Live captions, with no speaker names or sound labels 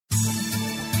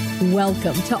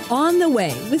Welcome to On the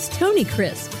Way with Tony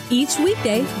Crisp. Each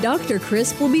weekday, Dr.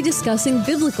 Crisp will be discussing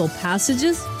biblical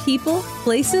passages, people,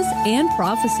 places, and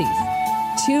prophecies.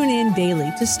 Tune in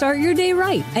daily to start your day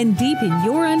right and deepen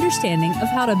your understanding of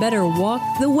how to better walk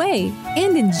the way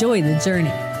and enjoy the journey.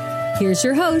 Here's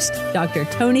your host, Dr.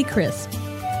 Tony Crisp.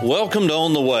 Welcome to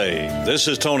On the Way. This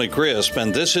is Tony Crisp,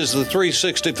 and this is the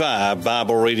 365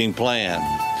 Bible Reading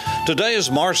Plan. Today is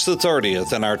March the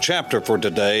 30th, and our chapter for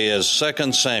today is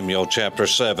 2 Samuel chapter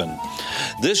 7.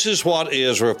 This is what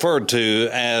is referred to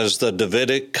as the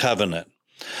Davidic covenant.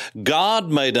 God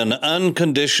made an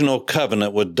unconditional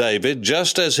covenant with David,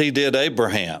 just as he did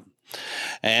Abraham.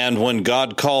 And when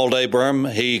God called Abram,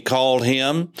 he called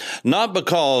him not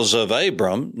because of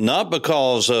Abram, not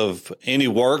because of any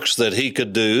works that he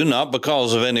could do, not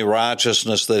because of any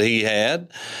righteousness that he had,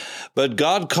 but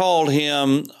God called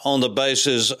him on the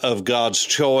basis of God's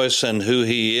choice and who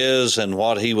he is and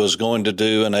what he was going to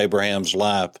do in Abraham's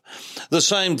life. The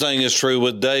same thing is true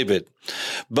with David.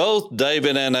 Both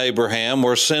David and Abraham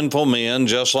were sinful men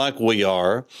just like we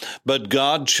are, but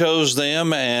God chose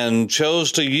them and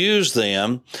chose to use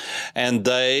them, and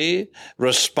they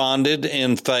responded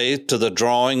in faith to the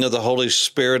drawing of the Holy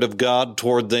Spirit of God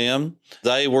toward them.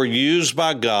 They were used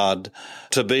by God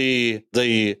to be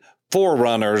the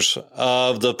forerunners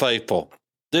of the faithful.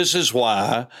 This is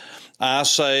why I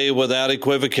say without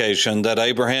equivocation that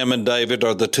Abraham and David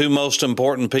are the two most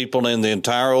important people in the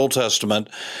entire Old Testament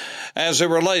as it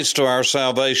relates to our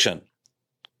salvation.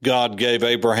 God gave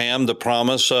Abraham the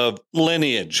promise of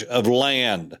lineage, of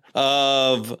land,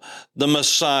 of the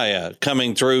Messiah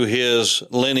coming through his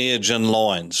lineage and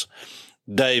loins.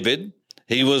 David,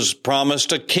 he was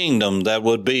promised a kingdom that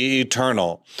would be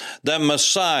eternal. That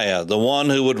Messiah, the one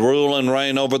who would rule and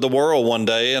reign over the world one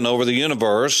day and over the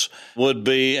universe, would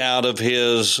be out of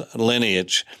his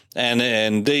lineage. And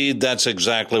indeed, that's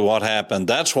exactly what happened.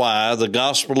 That's why the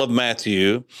Gospel of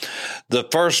Matthew, the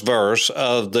first verse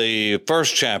of the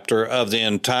first chapter of the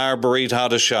entire Brit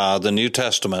Hadashah, the New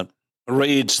Testament,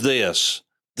 reads this.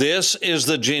 This is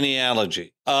the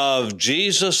genealogy of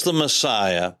Jesus the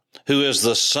Messiah, who is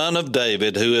the son of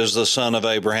David, who is the son of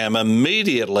Abraham.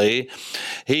 Immediately,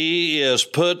 he is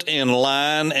put in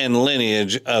line and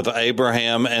lineage of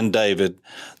Abraham and David,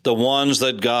 the ones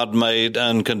that God made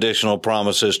unconditional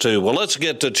promises to. Well, let's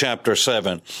get to chapter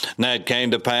 7. Now it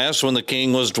came to pass when the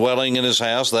king was dwelling in his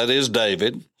house, that is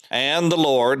David, and the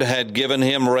Lord had given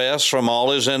him rest from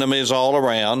all his enemies all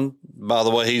around. By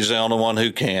the way, he's the only one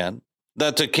who can.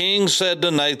 That the king said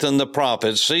to Nathan the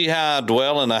prophet, see how I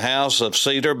dwell in a house of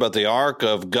cedar, but the ark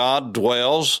of God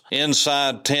dwells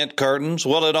inside tent curtains.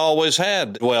 Well, it always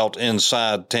had dwelt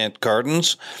inside tent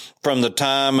curtains from the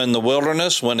time in the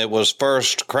wilderness when it was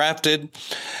first crafted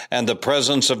and the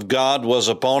presence of God was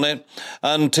upon it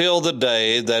until the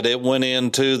day that it went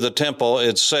into the temple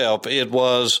itself. It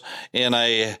was in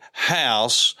a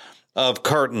house of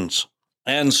curtains.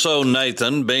 And so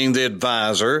Nathan, being the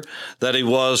advisor that he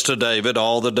was to David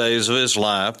all the days of his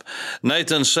life,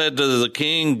 Nathan said to the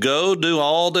king, go do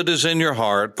all that is in your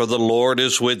heart, for the Lord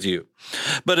is with you.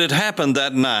 But it happened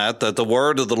that night that the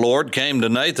word of the Lord came to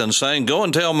Nathan, saying, go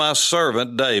and tell my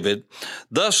servant David,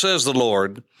 thus says the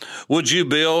Lord, would you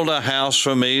build a house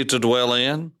for me to dwell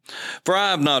in? For I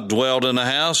have not dwelled in a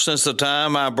house since the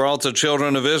time I brought the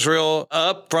children of Israel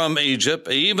up from Egypt,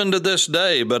 even to this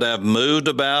day, but have moved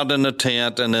about in a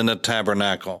tent and in a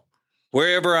tabernacle.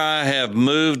 Wherever I have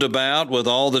moved about with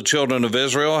all the children of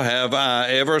Israel, have I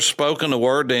ever spoken a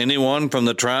word to anyone from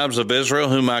the tribes of Israel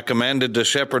whom I commanded to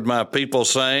shepherd my people,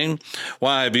 saying,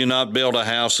 why have you not built a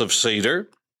house of cedar?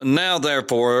 Now,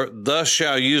 therefore, thus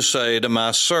shall you say to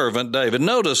my servant David.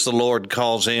 Notice the Lord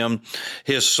calls him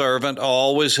his servant,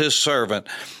 always his servant.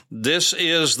 This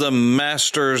is the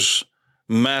master's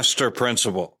master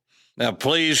principle. Now,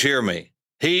 please hear me.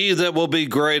 He that will be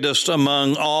greatest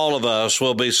among all of us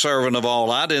will be servant of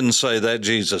all. I didn't say that,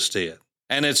 Jesus did.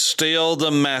 And it's still the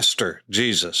master,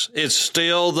 Jesus. It's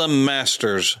still the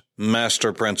master's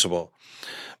master principle.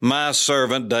 My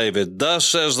servant David, thus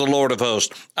says the Lord of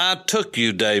hosts, I took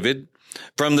you, David,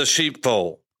 from the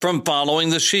sheepfold, from following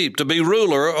the sheep, to be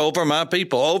ruler over my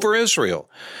people, over Israel.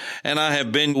 And I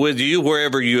have been with you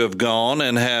wherever you have gone,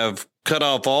 and have cut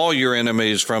off all your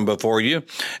enemies from before you,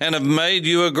 and have made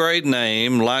you a great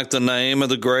name, like the name of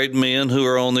the great men who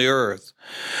are on the earth.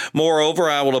 Moreover,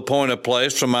 I will appoint a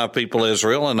place for my people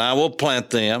Israel, and I will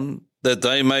plant them, that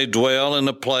they may dwell in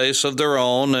a place of their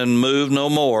own, and move no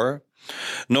more.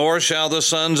 Nor shall the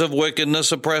sons of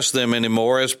wickedness oppress them any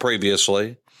more as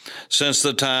previously. since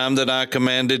the time that I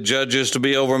commanded judges to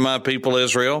be over my people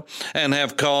Israel, and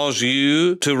have caused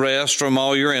you to rest from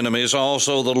all your enemies.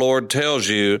 Also the Lord tells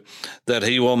you that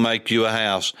he will make you a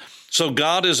house. So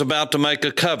God is about to make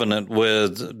a covenant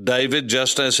with David,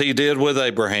 just as he did with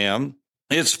Abraham.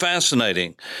 It's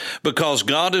fascinating because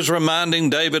God is reminding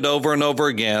David over and over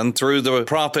again through the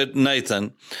prophet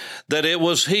Nathan that it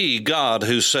was he, God,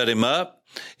 who set him up.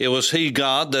 It was he,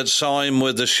 God, that saw him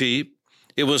with the sheep.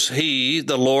 It was he,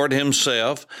 the Lord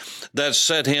himself, that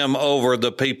set him over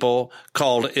the people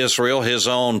called Israel, his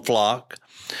own flock.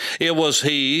 It was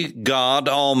he, God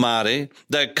Almighty,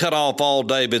 that cut off all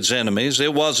David's enemies.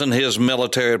 It wasn't his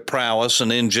military prowess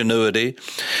and ingenuity.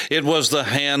 It was the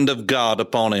hand of God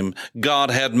upon him.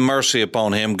 God had mercy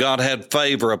upon him. God had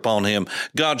favor upon him.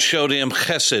 God showed him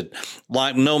chesed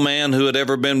like no man who had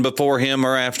ever been before him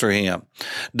or after him.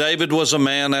 David was a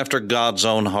man after God's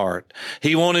own heart.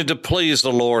 He wanted to please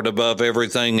the Lord above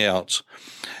everything else.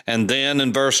 And then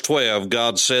in verse 12,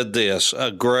 God said this,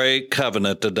 a great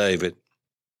covenant to David.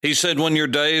 He said, when your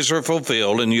days are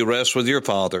fulfilled and you rest with your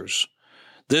fathers,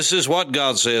 this is what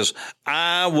God says,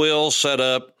 I will set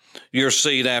up your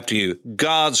seed after you.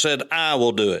 God said, I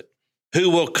will do it.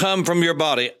 Who will come from your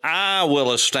body? I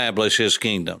will establish his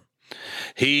kingdom.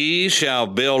 He shall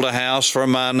build a house for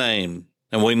my name.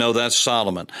 And we know that's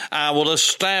Solomon. I will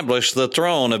establish the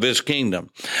throne of his kingdom.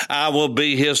 I will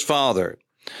be his father.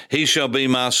 He shall be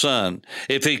my son.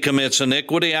 If he commits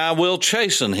iniquity, I will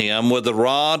chasten him with the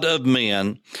rod of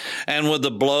men and with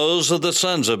the blows of the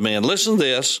sons of men. Listen to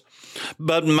this.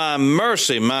 But my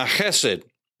mercy, my chesed,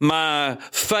 my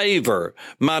favor,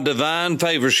 my divine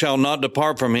favor shall not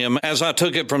depart from him, as I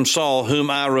took it from Saul, whom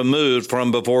I removed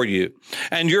from before you.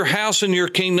 And your house and your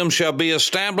kingdom shall be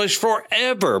established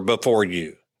forever before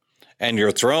you, and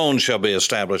your throne shall be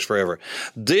established forever.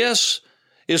 This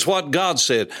is what God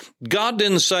said. God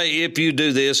didn't say, if you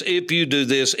do this, if you do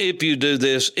this, if you do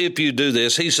this, if you do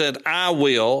this. He said, I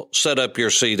will set up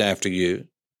your seed after you.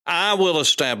 I will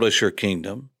establish your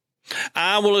kingdom.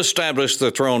 I will establish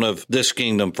the throne of this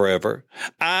kingdom forever.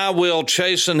 I will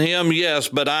chasten him, yes,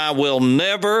 but I will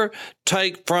never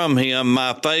take from him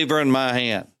my favor and my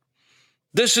hand.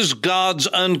 This is God's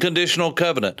unconditional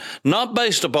covenant, not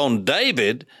based upon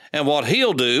David and what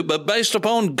he'll do, but based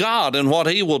upon God and what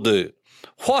he will do.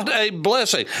 What a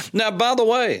blessing. Now, by the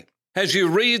way, as you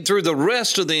read through the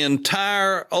rest of the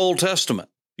entire Old Testament,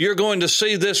 you're going to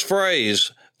see this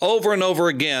phrase over and over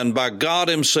again by God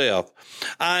himself.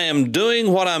 I am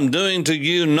doing what I'm doing to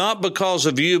you, not because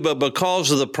of you, but because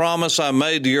of the promise I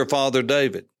made to your father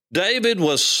David. David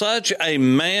was such a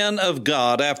man of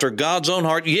God after God's own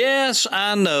heart. Yes,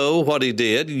 I know what he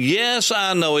did. Yes,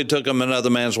 I know he took him another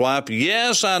man's wife.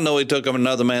 Yes, I know he took him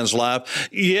another man's life.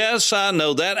 Yes, I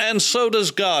know that. And so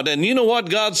does God. And you know what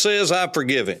God says? I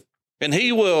forgive him. And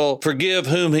he will forgive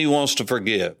whom he wants to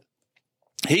forgive.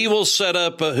 He will set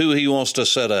up who he wants to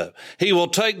set up. He will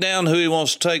take down who he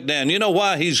wants to take down. You know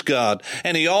why? He's God.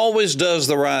 And he always does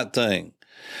the right thing.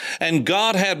 And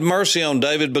God had mercy on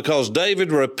David because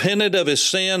David repented of his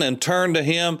sin and turned to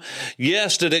him.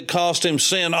 Yes, did it cost him?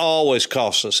 Sin always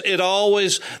costs us. It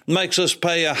always makes us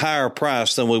pay a higher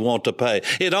price than we want to pay.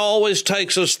 It always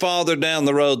takes us farther down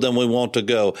the road than we want to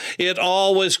go. It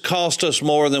always costs us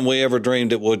more than we ever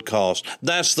dreamed it would cost.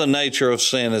 That's the nature of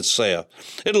sin itself.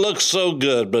 It looks so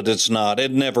good, but it's not.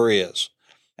 It never is.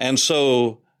 And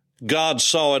so God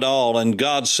saw it all, and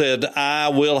God said, I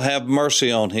will have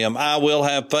mercy on him. I will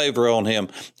have favor on him.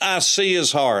 I see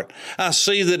his heart. I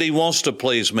see that he wants to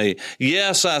please me.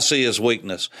 Yes, I see his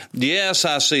weakness. Yes,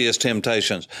 I see his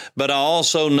temptations, but I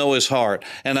also know his heart,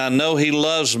 and I know he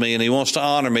loves me and he wants to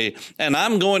honor me, and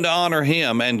I'm going to honor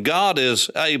him, and God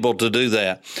is able to do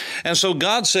that. And so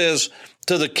God says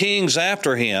to the kings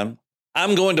after him,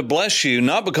 I'm going to bless you,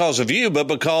 not because of you, but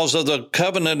because of the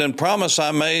covenant and promise I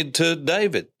made to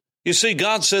David. You see,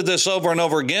 God said this over and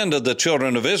over again to the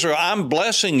children of Israel. I'm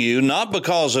blessing you not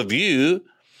because of you.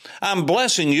 I'm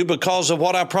blessing you because of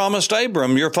what I promised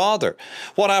Abram, your father,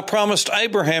 what I promised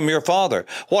Abraham, your father,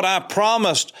 what I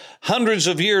promised hundreds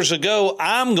of years ago,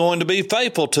 I'm going to be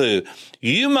faithful to.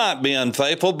 You might be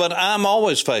unfaithful, but I'm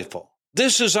always faithful.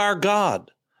 This is our God.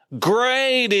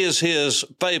 Great is his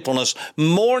faithfulness.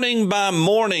 Morning by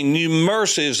morning, new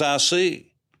mercies I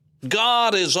see.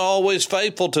 God is always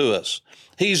faithful to us.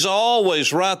 He's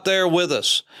always right there with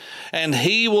us, and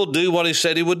he will do what he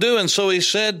said he would do. And so he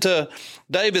said to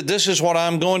David, this is what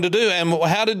I'm going to do. And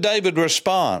how did David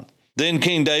respond? Then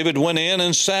King David went in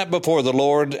and sat before the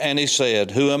Lord, and he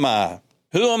said, Who am I?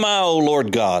 Who am I, O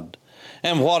Lord God?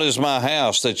 And what is my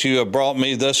house that you have brought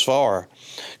me this far?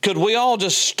 Could we all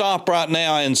just stop right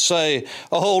now and say,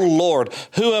 oh Lord,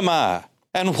 who am I?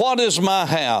 And what is my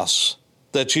house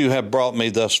that you have brought me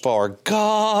thus far?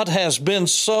 God has been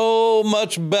so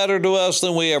much better to us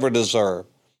than we ever deserve.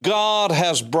 God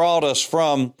has brought us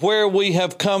from where we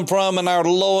have come from in our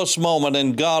lowest moment,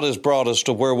 and God has brought us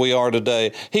to where we are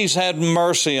today. He's had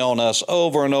mercy on us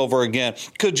over and over again.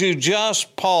 Could you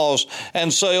just pause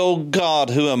and say, oh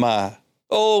God, who am I?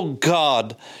 Oh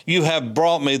God, you have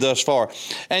brought me thus far.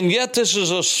 And yet this is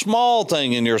a small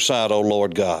thing in your sight, O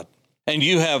Lord God. And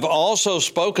you have also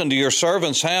spoken to your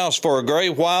servant's house for a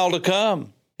great while to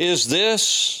come. Is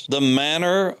this the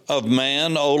manner of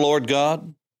man, O Lord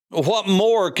God? What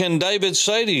more can David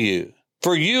say to you?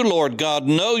 For you, Lord God,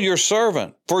 know your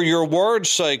servant. For your word's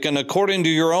sake and according to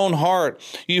your own heart,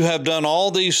 you have done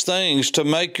all these things to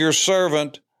make your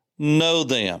servant know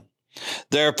them.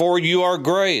 Therefore you are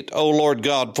great, O Lord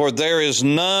God, for there is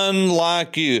none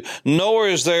like you, nor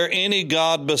is there any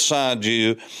God beside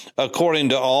you, according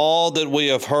to all that we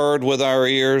have heard with our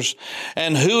ears.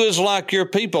 And who is like your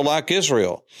people, like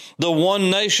Israel, the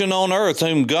one nation on earth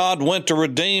whom God went to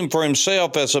redeem for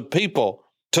himself as a people,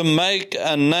 to make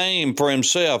a name for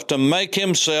himself, to make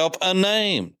himself a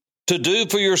name, to do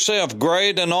for yourself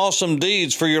great and awesome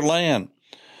deeds for your land,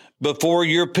 before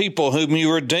your people whom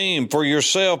you redeemed for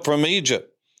yourself from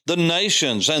Egypt, the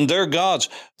nations and their gods.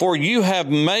 For you have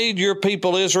made your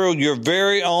people Israel your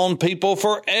very own people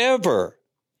forever.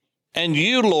 And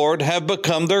you, Lord, have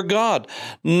become their God.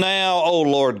 Now, O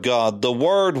Lord God, the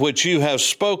word which you have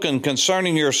spoken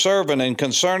concerning your servant and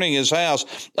concerning his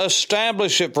house,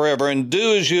 establish it forever and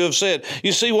do as you have said.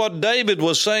 You see, what David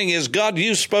was saying is, God,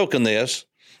 you've spoken this.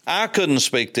 I couldn't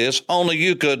speak this, only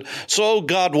you could. So, oh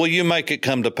God, will you make it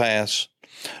come to pass?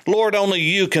 Lord, only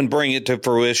you can bring it to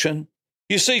fruition.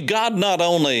 You see, God not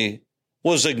only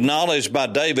was acknowledged by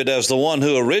David as the one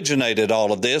who originated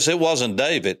all of this, it wasn't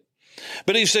David.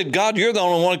 But he said, God, you're the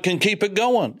only one who can keep it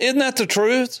going. Isn't that the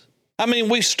truth? I mean,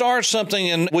 we start something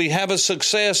and we have a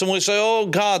success and we say, oh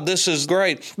God, this is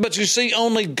great. But you see,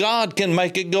 only God can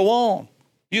make it go on.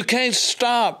 You can't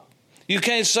stop. You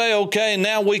can't say, okay,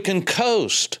 now we can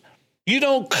coast. You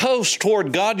don't coast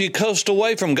toward God, you coast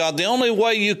away from God. The only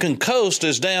way you can coast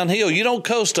is downhill. You don't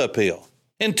coast uphill.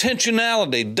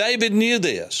 Intentionality. David knew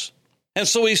this. And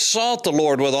so he sought the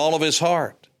Lord with all of his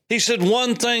heart. He said,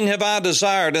 one thing have I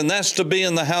desired, and that's to be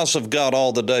in the house of God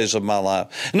all the days of my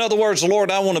life. In other words, Lord,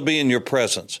 I want to be in your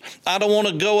presence. I don't want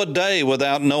to go a day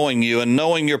without knowing you and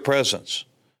knowing your presence.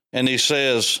 And he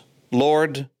says,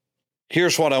 Lord,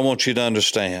 here's what I want you to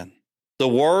understand. The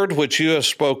word which you have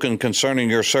spoken concerning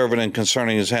your servant and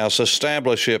concerning his house,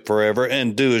 establish it forever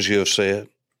and do as you have said.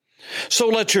 So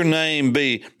let your name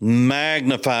be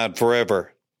magnified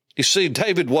forever. You see,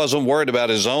 David wasn't worried about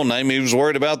his own name. He was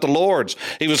worried about the Lord's.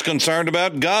 He was concerned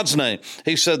about God's name.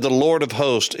 He said, the Lord of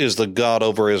hosts is the God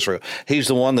over Israel. He's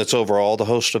the one that's over all the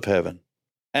hosts of heaven.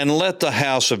 And let the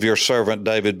house of your servant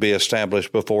David be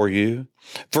established before you.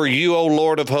 For you, O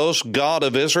Lord of hosts, God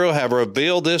of Israel, have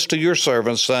revealed this to your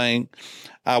servant, saying,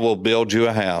 I will build you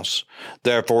a house.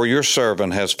 Therefore your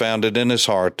servant has found it in his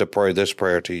heart to pray this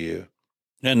prayer to you.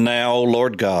 And now, O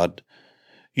Lord God,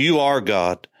 you are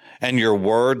God, and your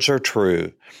words are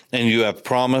true, and you have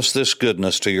promised this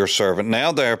goodness to your servant.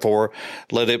 Now, therefore,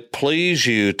 let it please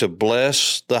you to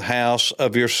bless the house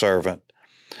of your servant,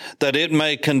 that it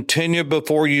may continue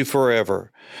before you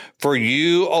forever. For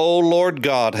you, O Lord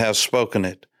God, have spoken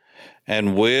it.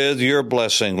 And with your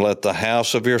blessing, let the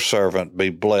house of your servant be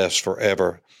blessed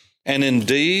forever. And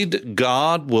indeed,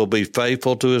 God will be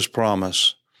faithful to his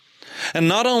promise. And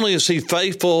not only is he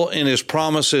faithful in his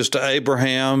promises to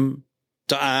Abraham,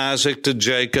 to Isaac, to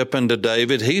Jacob, and to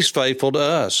David, he's faithful to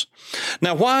us.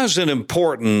 Now, why is it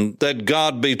important that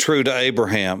God be true to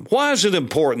Abraham? Why is it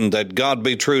important that God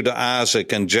be true to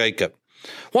Isaac and Jacob?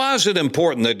 Why is it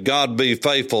important that God be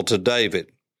faithful to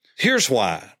David? Here's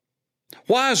why.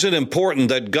 Why is it important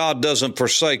that God doesn't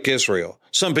forsake Israel?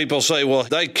 Some people say, well,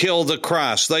 they killed the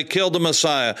Christ, they killed the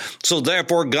Messiah, so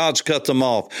therefore God's cut them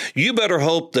off. You better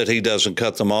hope that he doesn't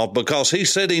cut them off, because he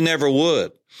said he never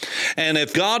would. And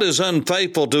if God is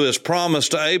unfaithful to his promise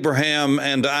to Abraham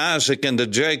and to Isaac and to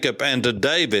Jacob and to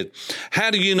David,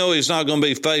 how do you know he's not going to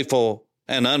be faithful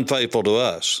and unfaithful to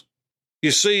us? You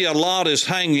see, a lot is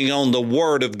hanging on the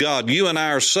Word of God. You and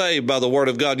I are saved by the Word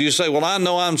of God. You say, well, I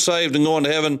know I'm saved and going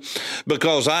to heaven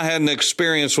because I had an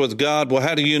experience with God. Well,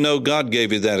 how do you know God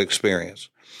gave you that experience?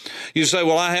 You say,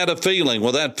 well, I had a feeling.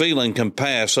 Well, that feeling can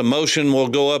pass. Emotion will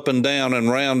go up and down and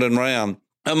round and round.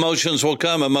 Emotions will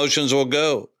come, emotions will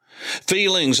go.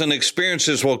 Feelings and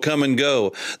experiences will come and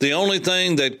go. The only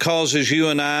thing that causes you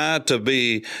and I to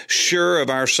be sure of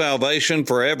our salvation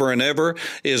forever and ever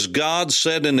is God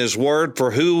said in His Word,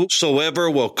 "For whosoever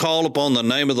will call upon the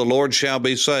name of the Lord shall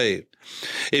be saved."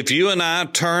 If you and I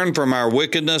turn from our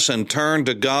wickedness and turn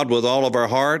to God with all of our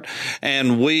heart,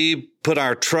 and we put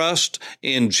our trust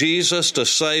in Jesus to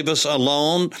save us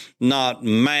alone, not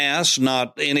mass,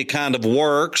 not any kind of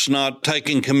works, not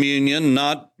taking communion,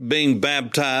 not being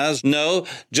baptized, no,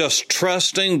 just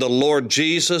trusting the Lord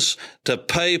Jesus to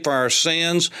pay for our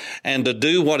sins and to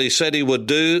do what He said He would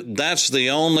do, that's the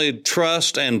only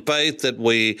trust and faith that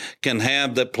we can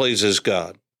have that pleases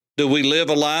God. Do we live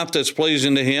a life that's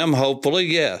pleasing to Him? Hopefully,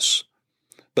 yes.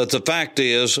 But the fact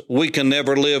is, we can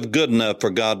never live good enough for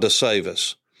God to save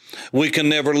us. We can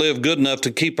never live good enough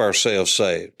to keep ourselves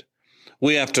saved.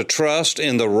 We have to trust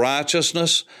in the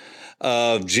righteousness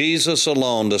of Jesus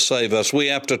alone to save us. We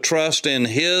have to trust in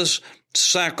His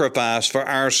sacrifice for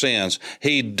our sins.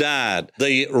 He died,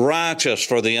 the righteous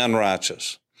for the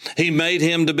unrighteous. He made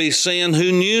Him to be sin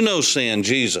who knew no sin,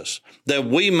 Jesus, that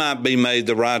we might be made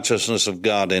the righteousness of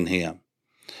God in Him.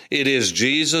 It is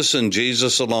Jesus and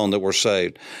Jesus alone that we're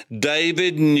saved.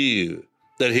 David knew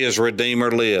that his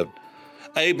Redeemer lived.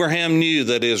 Abraham knew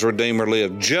that his Redeemer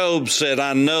lived. Job said,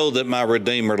 "I know that my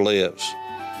Redeemer lives."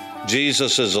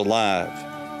 Jesus is alive.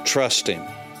 Trust Him.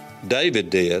 David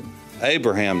did.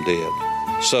 Abraham did.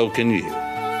 So can you.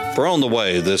 For On the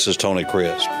Way, this is Tony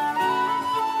Crisp.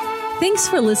 Thanks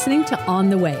for listening to On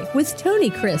the Way with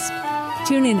Tony Crisp.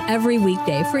 Tune in every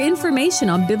weekday for information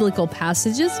on biblical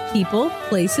passages, people,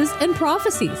 places, and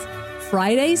prophecies.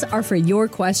 Fridays are for your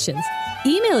questions.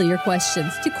 Email your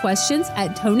questions to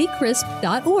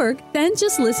questions@tonycrisp.org, then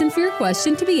just listen for your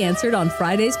question to be answered on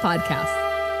Friday's podcast.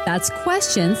 That's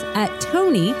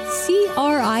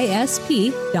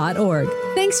questions@tonycrisp.org.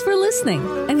 Thanks for listening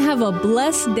and have a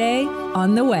blessed day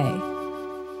on the way.